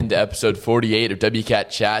into episode 48 of WCAT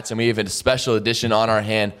Chats, and we have a special edition on our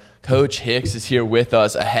hand. Coach Hicks is here with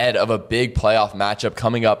us ahead of a big playoff matchup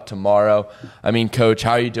coming up tomorrow. I mean, Coach,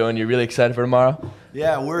 how are you doing? You really excited for tomorrow?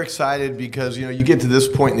 Yeah, we're excited because you get to this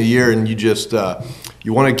point in the year and you just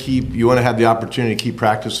you want to have the opportunity to keep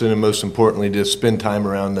practicing, and most importantly, to spend time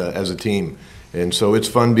around as a team. And so it's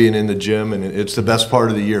fun being in the gym, and it's the best part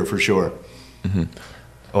of the year for sure. Mm-hmm.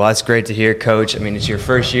 Well, that's great to hear, Coach. I mean, it's your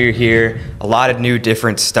first year here, a lot of new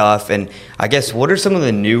different stuff. And I guess what are some of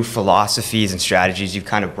the new philosophies and strategies you've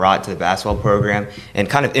kind of brought to the basketball program and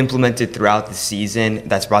kind of implemented throughout the season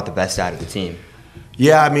that's brought the best out of the team?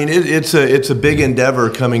 Yeah, I mean, it's a big endeavor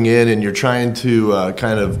coming in, and you're trying to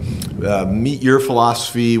kind of meet your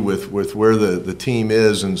philosophy with where the team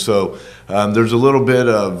is. And so there's a little bit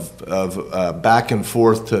of back and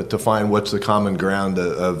forth to find what's the common ground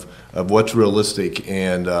of what's realistic.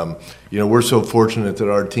 And, we're so fortunate that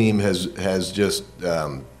our team has just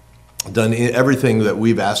done everything that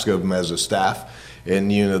we've asked of them as a staff. And,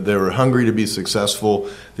 they were hungry to be successful.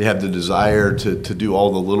 They have the desire to do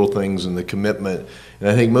all the little things and the commitment. And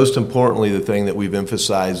I think most importantly, the thing that we've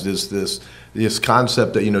emphasized is this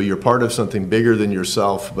concept that, you're part of something bigger than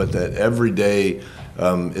yourself, but that every day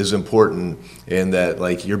is important, and that,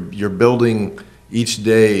 like, you're building each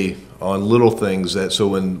day on little things that, so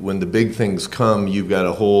when the big things come, you've got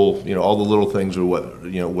a whole, all the little things are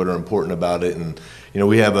what are important about it. And,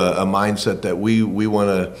 we have a mindset that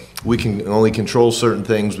we can only control certain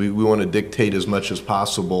things. We want to dictate as much as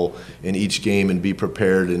possible in each game and be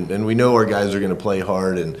prepared. And we know our guys are going to play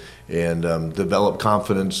hard and develop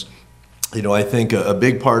confidence. I think a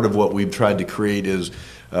big part of what we've tried to create is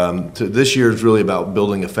this year is really about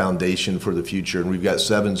building a foundation for the future. And we've got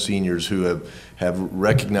 7 seniors who have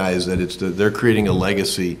recognized that they're creating a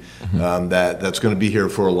legacy that's going to be here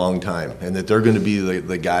for a long time, and that they're going to be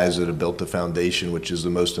the guys that have built the foundation, which is the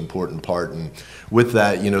most important part. And with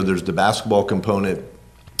that, there's the basketball component.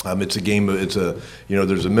 It's a game. There's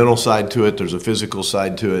a mental side to it. There's a physical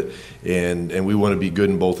side to it, and we want to be good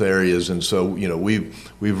in both areas. And so,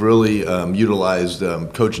 we've really utilized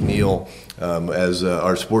Coach Neal as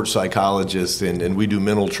our sports psychologist, and we do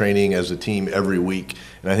mental training as a team every week.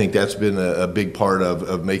 And I think that's been a big part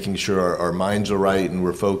of making sure our minds are right and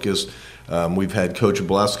we're focused. We've had Coach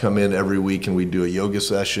Bless come in every week, and we do a yoga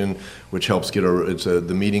session, which helps get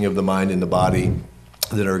the meeting of the mind and the body.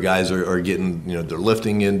 That our guys are getting, they're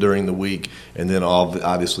lifting in during the week, and then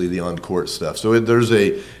obviously the on-court stuff. So there's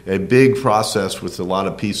a big process with a lot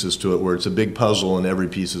of pieces to it, where it's a big puzzle and every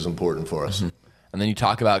piece is important for us. Mm-hmm. And then you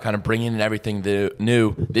talk about kind of bringing in everything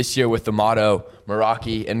new this year with the motto,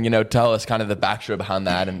 Meraki, and, tell us kind of the backstory behind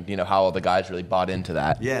that and, how all the guys really bought into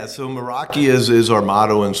that. Yeah, so Meraki is our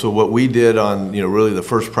motto, and so what we did on, really the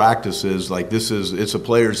first practice is, like, it's a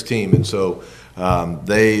player's team, and so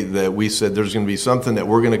we said there's going to be something that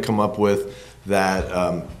we're going to come up with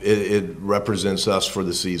that it represents us for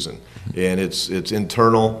the season, and it's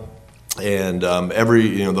internal. And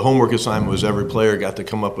the homework assignment was every player got to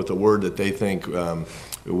come up with a word that they think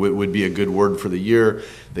would be a good word for the year.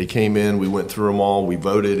 They came in, we went through them all, we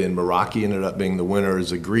voted, and Meraki ended up being the winner.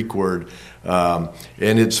 It's a Greek word, and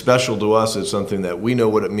it's special to us. It's something that we know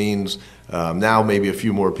what it means. Now maybe a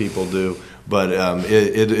few more people do. But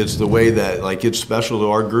it's the way that, like, it's special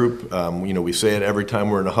to our group. We say it every time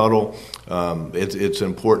we're in a huddle. It's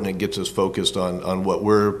important. It gets us focused on what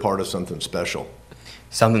we're part of something special.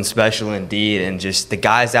 Something special indeed. And just the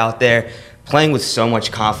guys out there playing with so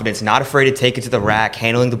much confidence, not afraid to take it to the rack,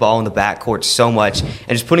 handling the ball in the backcourt so much, and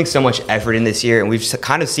just putting so much effort in this year. And we've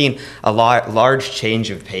kind of seen a large change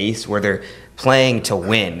of pace where they're playing to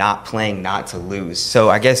win, not playing not to lose.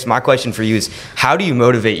 So I guess my question for you is, how do you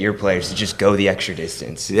motivate your players to just go the extra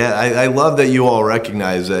distance? Yeah, I love that you all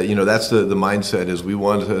recognize that. That's the mindset, is we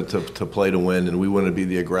want to play to win, and we want to be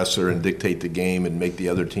the aggressor and dictate the game and make the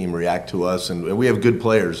other team react to us. And we have good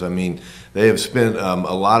players. I mean, they have spent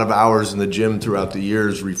a lot of hours in the gym throughout the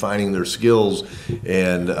years refining their skills,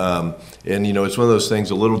 and it's one of those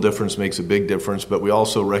things, a little difference makes a big difference, but we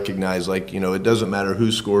also recognize, like, it doesn't matter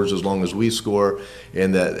who scores as long as we score,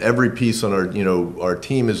 and that every piece on our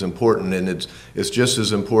team is important, and it's just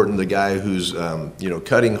as important the guy who's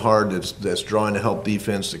cutting hard, that's drawing to help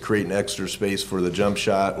defense to create an extra space for the jump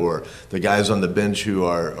shot, or the guys on the bench who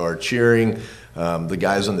are cheering, the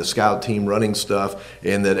guys on the scout team running stuff,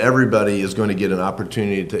 and that everybody is going to get an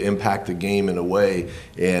opportunity to impact the game in a way,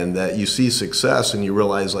 and that you see success and you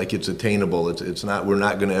realize, like, it's attainable. It's not, we're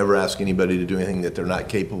not going to ever ask anybody to do anything that they're not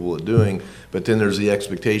capable of doing, but then there's the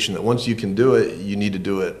expectation that once you can do it, you need to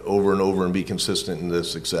do it over and over and be consistent in the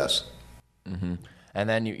success. Mm-hmm. And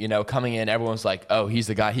then, coming in, everyone's like, oh, he's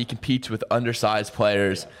the guy. He competes with undersized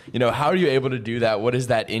players. How are you able to do that? What is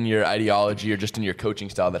that in your ideology or just in your coaching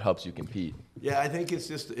style that helps you compete? Yeah, I think it's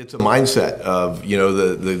a mindset of,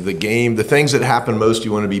 the game, the things that happen most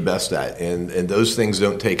you want to be best at. And those things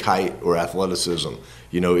don't take height or athleticism.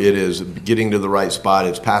 It is getting to the right spot.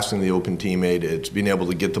 It's passing the open teammate. It's being able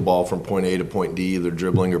to get the ball from point A to point D, either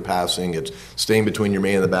dribbling or passing. It's staying between your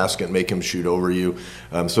man and the basket and make him shoot over you.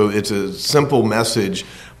 So it's a simple message,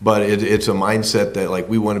 but it's a mindset that, like,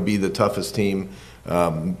 we want to be the toughest team.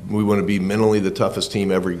 We want to be mentally the toughest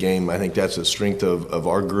team every game. I think that's a strength of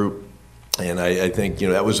our group. And I think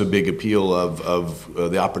that was a big appeal of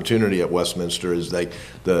the opportunity at Westminster is like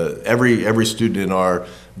every student in our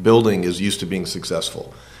building is used to being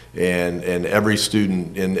successful, and every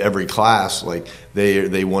student in every class, like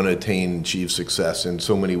they want to attain and achieve success in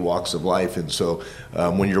so many walks of life. And so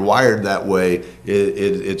when you're wired that way,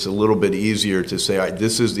 it's a little bit easier to say, all right,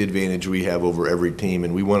 this is the advantage we have over every team,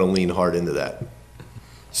 and we want to lean hard into that.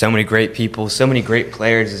 So many great people, so many great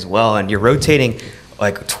players as well, and you're rotating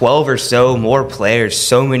like 12 or so more players.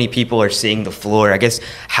 So many people are seeing the floor. I guess,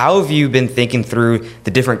 how have you been thinking through the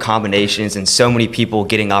different combinations and so many people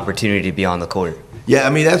getting opportunity to be on the court? Yeah,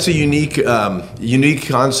 I mean, that's a unique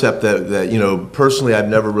concept that personally I've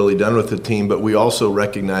never really done with the team, but we also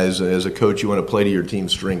recognize as a coach you want to play to your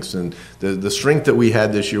team's strengths. And the strength that we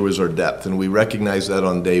had this year was our depth, and we recognized that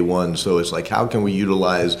on day one. So it's like, how can we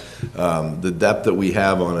utilize the depth that we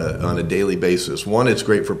have on a daily basis? One, it's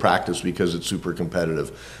great for practice because it's super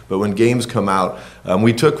competitive. But when games come out,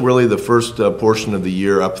 we took really the first portion of the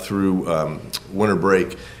year up through winter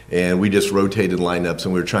break, and we just rotated lineups,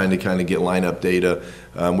 and we were trying to kind of get lineup data.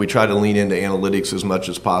 We try to lean into analytics as much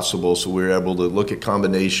as possible, so we were able to look at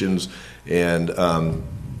combinations and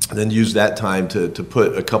then use that time to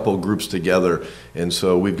put a couple groups together. And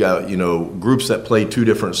so we've got groups that play two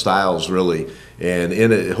different styles really, and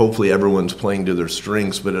in it hopefully everyone's playing to their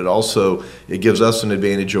strengths, but it gives us an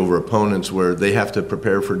advantage over opponents where they have to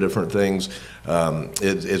prepare for different things.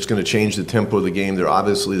 It's going to change the tempo of the game. They're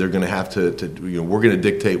going to have to we're going to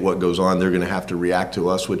dictate what goes on. They're going to have to react to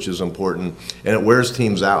us, which is important, and it wears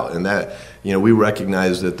teams out. And that we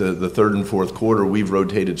recognize that the third and fourth quarter we've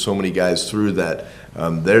rotated so many guys through that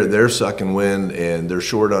they're sucking wind and they're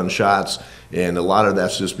short on shots, and a lot of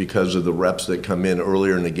that's just because of the reps that come in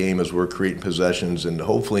earlier in the game as we're creating possessions and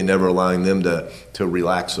hopefully never allowing them to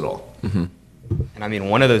relax at all. Mm-hmm. And I mean,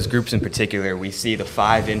 one of those groups in particular, we see the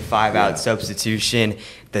 5-in, 5-out substitution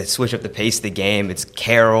that switch up the pace of the game. It's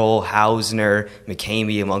Carroll, Hausner,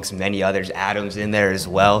 McCamey, amongst many others. Adams in there as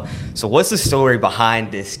well. So what's the story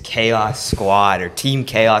behind this Chaos Squad or Team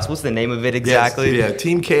Chaos? What's the name of it exactly? Yes,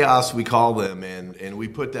 Team Chaos we call them, and we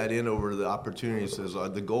put that in over the opportunity. It says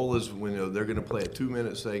the goal is they're going to play a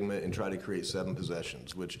 2-minute segment and try to create 7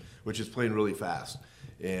 possessions, which is playing really fast.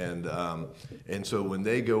 And so when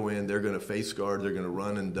they go in, they're going to face guard, they're going to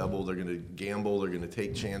run and double, they're going to gamble, they're going to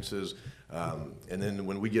take chances. And then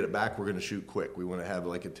when we get it back, we're going to shoot quick. We want to have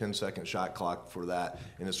like a 10-second shot clock for that.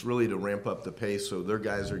 And it's really to ramp up the pace so their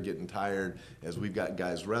guys are getting tired as we've got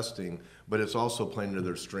guys resting. But it's also playing to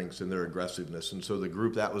their strengths and their aggressiveness. And so the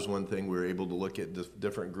group, that was one thing we were able to look at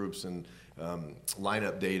different groups and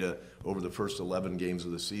lineup data over the first 11 games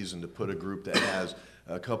of the season to put a group that has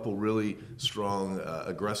a couple really strong,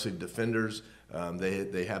 aggressive defenders.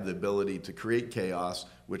 They have the ability to create chaos,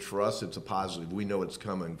 which for us it's a positive. We know it's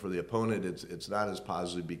coming. For the opponent, it's not as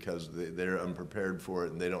positive because they're unprepared for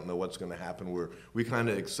it and they don't know what's going to happen. We kind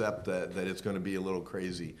of accept that it's going to be a little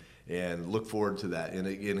crazy and look forward to that. And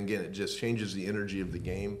again, it just changes the energy of the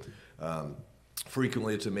game.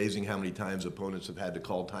 Frequently, it's amazing how many times opponents have had to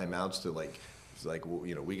call timeouts to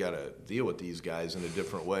we got to deal with these guys in a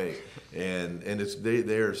different way, and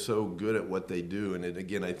they are so good at what they do. And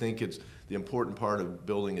again, I think it's the important part of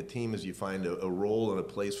building a team is you find a role and a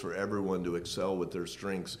place for everyone to excel with their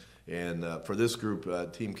strengths. And for this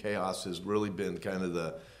group, Team Chaos has really been kind of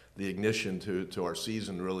the ignition to our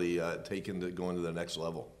season, really going to the next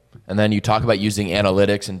level. And then you talk about using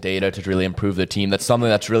analytics and data to really improve the team. That's something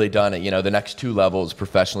that's really done at the next 2 levels,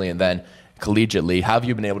 professionally and then collegiately. How have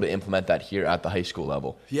you been able to implement that here at the high school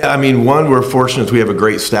level? Yeah, I mean, one, we're fortunate we have a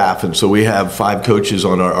great staff, and so we have 5 coaches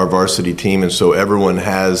on our varsity team, and so everyone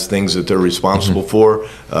has things that they're responsible for.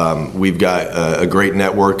 We've got a great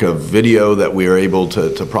network of video that we are able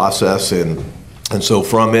to process, and so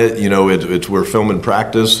from it, we're filming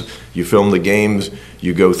practice, you film the games,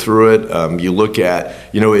 you go through it, you look at,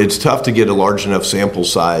 it's tough to get a large enough sample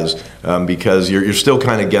size because you're still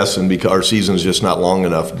kind of guessing because our season's just not long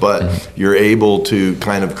enough, but you're able to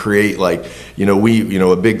kind of create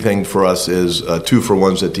a big thing for us is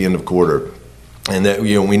 2-for-1s at the end of quarter. And that,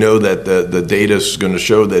 we know that the data is going to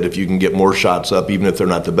show that if you can get more shots up, even if they're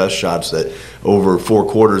not the best shots, that over 4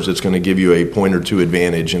 quarters it's going to give you a point or two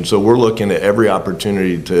advantage. And so we're looking at every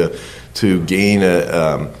opportunity to gain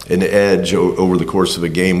an edge over the course of a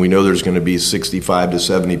game. We know there's going to be 65 to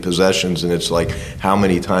 70 possessions, and it's like, how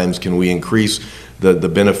many times can we increase the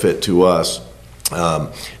benefit to us?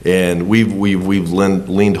 And we've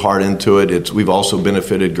leaned hard into it. We've also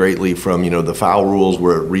benefited greatly from the foul rules,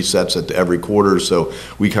 where it resets at every quarter. So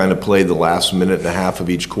we kind of play the last minute and a half of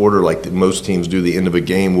each quarter, like most teams do. The end of a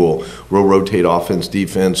game, we'll rotate offense,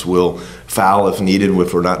 defense. We'll foul if needed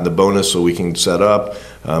if we're not in the bonus, so we can set up.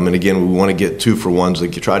 And again, we want to get 2-for-1s.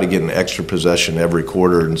 Like, you try to get an extra possession every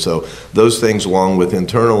quarter. And so those things, along with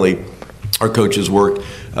internally, our coaches work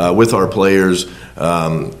with our players.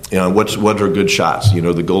 What are good shots?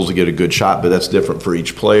 The goal is to get a good shot, but that's different for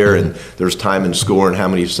each player. And there's time and score, and how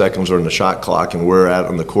many seconds are in the shot clock, and where at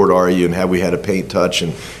on the court are you, and have we had a paint touch?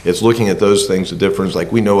 And it's looking at those things, the difference.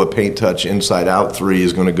 Like, we know a paint touch inside out 3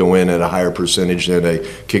 is going to go in at a higher percentage than a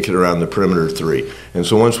kick it around the perimeter 3. And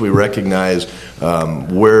so once we recognize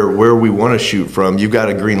where we want to shoot from, you've got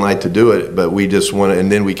a green light to do it, but we just want to,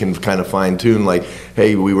 and then we can kind of fine tune. Like,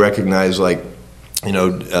 hey, we recognize, like,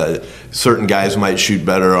 certain guys might shoot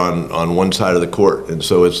better on one side of the court, and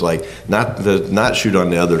so it's like not shoot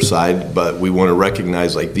on the other side, but we want to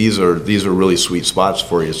recognize, like, these are really sweet spots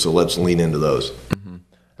for you, so let's lean into those.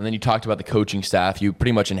 And then you talked about the coaching staff. You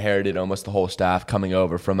pretty much inherited almost the whole staff coming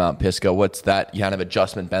over from Mount Pisgah. What's that kind of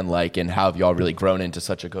adjustment been like, and how have y'all really grown into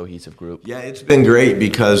such a cohesive group? Yeah, it's been great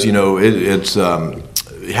because, we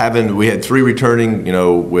had 3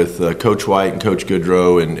 returning, with Coach White and Coach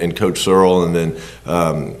Goodrow and Coach Searle, and then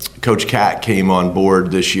Coach Cat came on board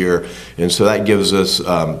this year. And so that gives us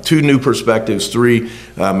 2 new perspectives, 3,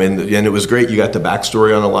 and it was great. You got the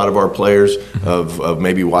backstory on a lot of our players of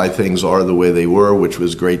maybe why things are the way they were, which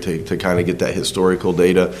was great to kind of get that historical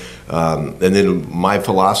data. And then my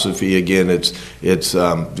philosophy, again, it's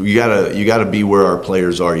you gotta be where our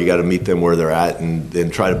players are. You got to meet them where they're at,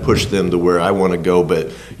 and try to push them to where I want to go.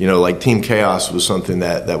 But like Team Chaos was something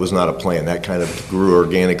that was not a plan. That kind of grew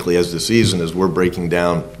organically as the season, as we're breaking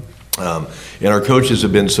down. And our coaches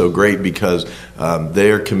have been so great because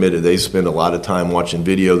they're committed. They spend a lot of time watching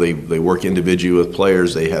video. They work individually with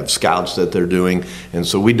players. They have scouts that they're doing. And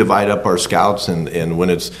so we divide up our scouts, and when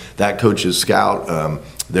it's that coach's scout,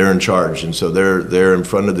 they're in charge. And so they're in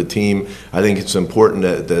front of the team. I think it's important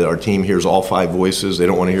that our team hears all 5 voices. They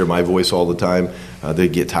don't want to hear my voice all the time. They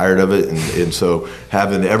get tired of it. And so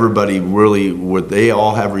having everybody really, they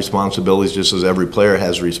all have responsibilities just as every player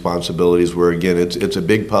has responsibilities, where, again, it's a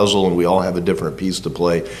big puzzle and we all have a different piece to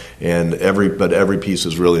play. But every piece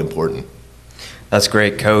is really important. That's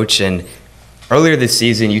great, Coach. And earlier this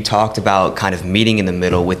season, you talked about kind of meeting in the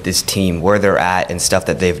middle with this team, where they're at and stuff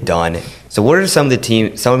that they've done. So what are some of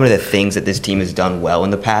the things that this team has done well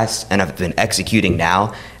in the past and have been executing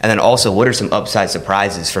now? And then also, what are some upside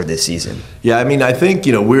surprises for this season? Yeah, I mean, I think,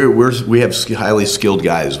 we have highly skilled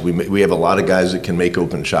guys. We have a lot of guys that can make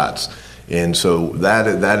open shots. And so that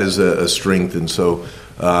is a strength. And so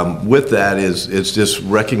with that it's just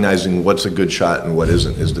recognizing what's a good shot and what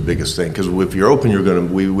isn't is the biggest thing. Because if you're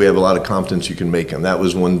open, we have a lot of confidence you can make them. That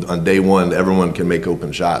was on day 1, everyone can make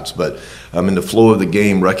open shots. But in the flow of the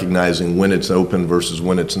game, recognizing when it's open versus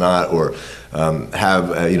when it's not, or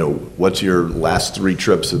what's your last 3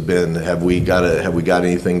 trips have been? Have we got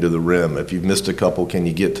anything to the rim? If you've missed a couple, can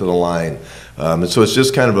you get to the line? And so it's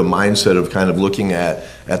just kind of a mindset of kind of looking at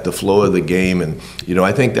the flow of the game. And,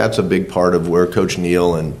 I think that's a big part of where Coach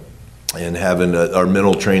Neal and having our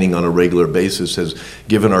mental training on a regular basis has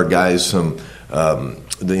given our guys some,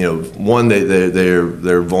 one,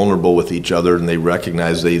 they're vulnerable with each other, and they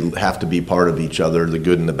recognize they have to be part of each other, the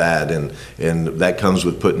good and the bad, and that comes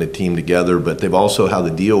with putting a team together. But they've also how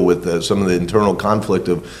to deal with some of the internal conflict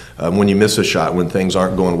of when you miss a shot, when things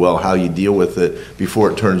aren't going well, how you deal with it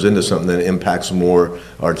before it turns into something that impacts more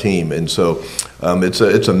our team. And so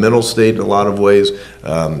it's a mental state in a lot of ways.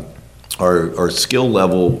 Our skill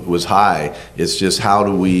level was high. It's just how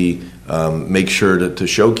do we make sure to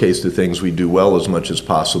showcase the things we do well as much as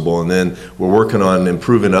possible. And then we're working on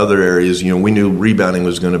improving other areas. We knew rebounding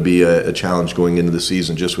was going to be a challenge going into the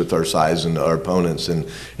season just with our size and our opponents.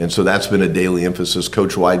 And so that's been a daily emphasis.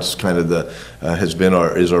 Coach White's kind of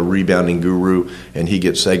is our rebounding guru, and he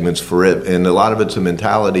gets segments for it. And a lot of it's a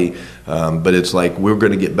mentality, but it's like we're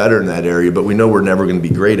going to get better in that area, but we know we're never going to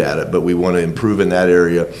be great at it, but we want to improve in that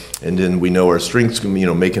area. And then we know our strengths,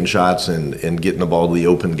 making shots and getting the ball to the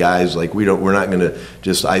open guys. Like we're not going to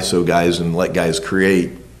just ISO guys and let guys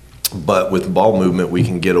create. but with ball movement, we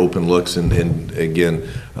can get open looks, and again,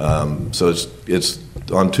 so it's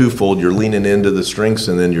on twofold. You're leaning into the strengths,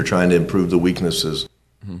 and then you're trying to improve the weaknesses.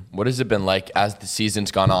 What has it been like as the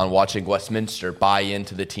season's gone on, watching Westminster buy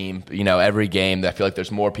into the team, every game? I feel like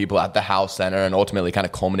there's more people at the House Center, and ultimately kind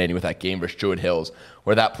of culminating with that game versus Druid Hills,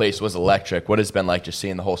 where that place was electric. What has it been like just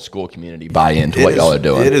seeing the whole school community buy into what y'all are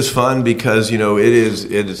doing? It is fun because, it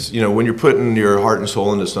is when you're putting your heart and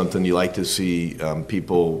soul into something, you like to see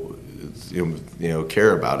people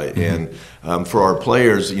care about it. And for our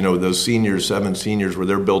players, those seniors, 7 seniors, where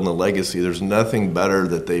they're building a legacy, there's nothing better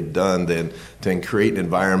that they've done than to create an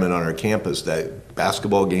environment on our campus that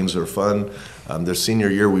basketball games are fun. Their senior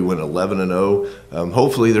year, we went 11-0.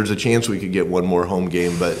 Hopefully there's a chance we could get one more home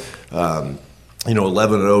game, but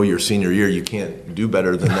 11-0 your senior year, you can't do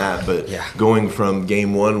better than that. But going from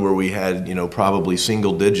game one where we had, probably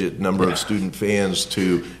single-digit number of student fans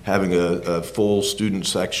to having a full student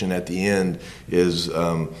section at the end is,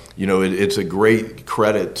 it's a great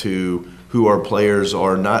credit to who our players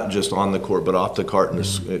are, not just on the court, but off the court in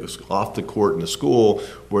the school,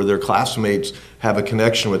 where their classmates have a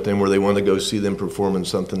connection with them, where they want to go see them perform in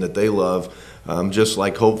something that they love. Just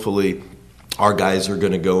like hopefully our guys are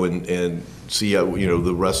going to go and see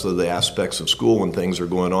the rest of the aspects of school when things are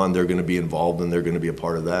going on. They're going to be involved and they're going to be a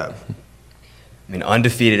part of that. I mean,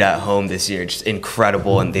 undefeated at home this year, just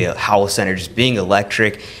incredible, and the Howell Center just being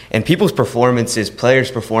electric. And people's performances,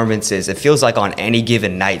 players' performances, it feels like on any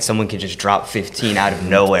given night, someone can just drop 15 out of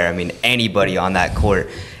nowhere. I mean, anybody on that court.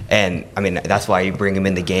 And, that's why you bring them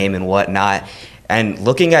in the game and whatnot. And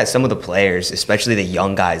looking at some of the players, especially the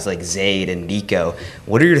young guys like Zayd and Nico,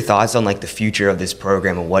 what are your thoughts on the future of this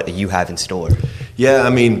program and what you have in store?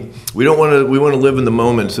 Yeah, we want to live in the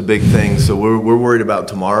moment. It's a big thing. So we're worried about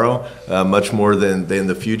tomorrow much more than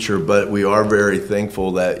the future. But we are very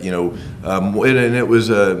thankful that and it was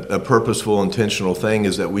a purposeful, intentional thing.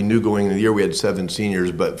 Is that we knew going into the year we had 7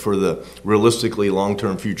 seniors, but for the realistically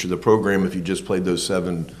long-term future of the program, if you just played those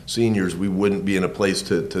 7 seniors, we wouldn't be in a place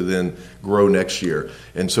to then grow next year.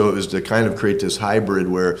 And so it was to kind of create this hybrid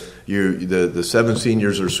where the 7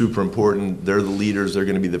 seniors are super important. They're the leaders. They're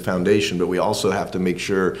going to be the foundation. But we also have to make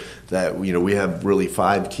sure that we have really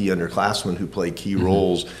 5 key underclassmen who play key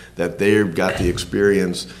roles, that they've got the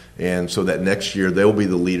experience, and so that next year they'll be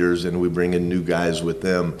the leaders, and we bring in new guys with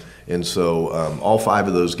them. And so all 5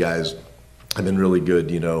 of those guys have been really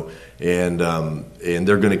good, and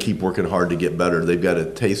they're going to keep working hard to get better. They've got a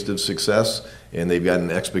taste of success, and they've got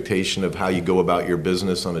an expectation of how you go about your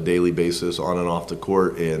business on a daily basis, on and off the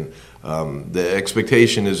court. And the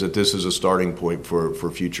expectation is that this is a starting point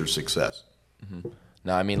for future success.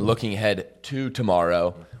 Now, looking ahead to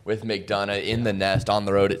tomorrow with McDonough in the Nest on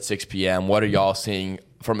the road at 6 p.m., what are y'all seeing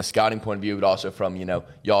from a scouting point of view, but also from,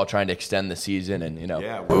 y'all trying to extend the season and,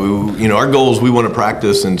 Yeah, our goal is we want to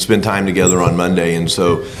practice and spend time together on Monday. And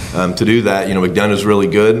so to do that, McDonough's really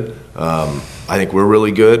good. I think we're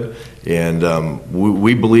really good. And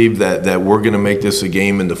we believe that we're going to make this a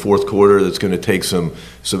game in the fourth quarter that's going to take some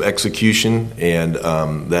execution, and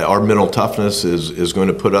that our mental toughness is going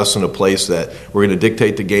to put us in a place that we're going to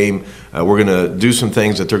dictate the game. We're going to do some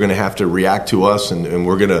things that they're going to have to react to us, and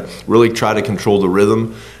we're going to really try to control the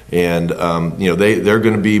rhythm. And they're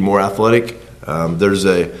going to be more athletic. There's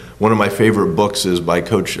one of my favorite books is by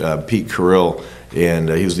Coach Pete Carrill, and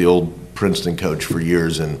he was the old Princeton coach for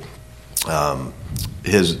years, and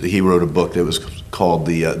he wrote a book that was called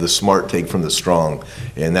the Smart Take from the Strong,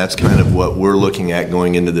 and that's kind of what we're looking at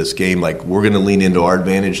going into this game. Like, we're going to lean into our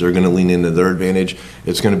advantage, they're going to lean into their advantage.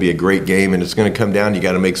 It's going to be a great game, and it's going to come down. You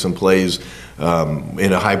got to make some plays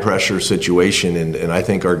in a high pressure situation, and I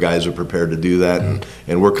think our guys are prepared to do that,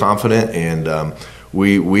 and we're confident, and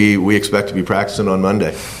we expect to be practicing on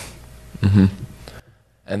Monday. Mm-hmm.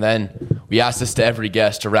 And then we ask this to every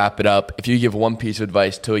guest to wrap it up. If you give one piece of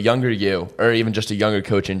advice to a younger you, or even just a younger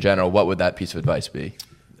coach in general, what would that piece of advice be?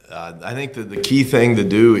 I think that the key thing to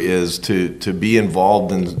do is to be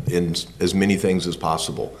involved in as many things as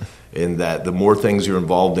possible. And that the more things you're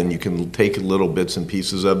involved in, you can take little bits and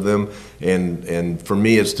pieces of them. And for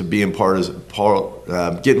me, it's to be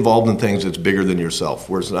get involved in things that's bigger than yourself,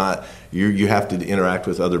 where it's not, you have to interact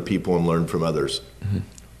with other people and learn from others.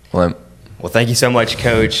 Mm-hmm. Well, thank you so much,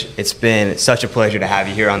 Coach. It's been such a pleasure to have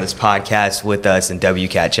you here on this podcast with us in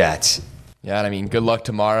WCAT Chats. Yeah, and good luck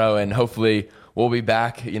tomorrow, and hopefully we'll be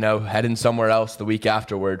back, heading somewhere else the week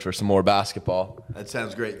afterwards for some more basketball. That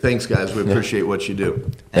sounds great. Thanks, guys. We appreciate what you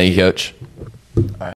do. Thank you, Coach.